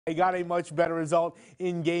They got a much better result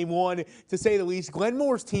in game one, to say the least.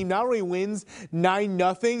 Glenmore's team not only wins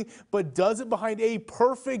 9-0, but does it behind a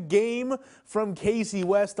perfect game from Casey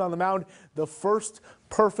West on the mound. The first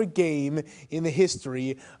perfect game in the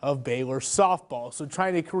history of Baylor softball. So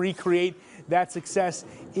trying to recreate that success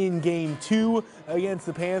in game two against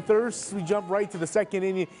the Panthers. We jump right to the second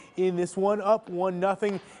inning in this one, up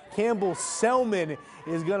 1-0. Campbell Selman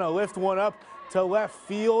is going to lift one up to left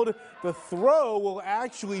field. The throw will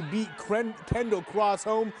actually beat Kendall Cross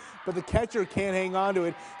home, but the catcher can't hang on to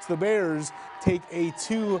it, so the Bears take a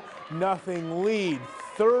 2-0 lead.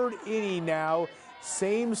 Third inning now,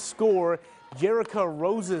 same score. Jerica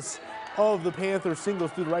Rosas of the Panthers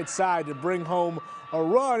singles through the right side to bring home a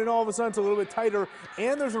run, and all of a sudden it's a little bit tighter,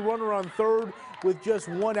 and there's a runner on third with just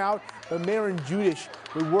one out. But Marin Judish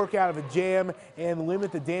would work out of a jam and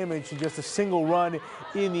limit the damage to just a single run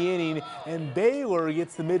in the inning, and Baylor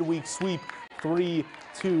gets the midweek sweep 3-2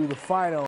 the final.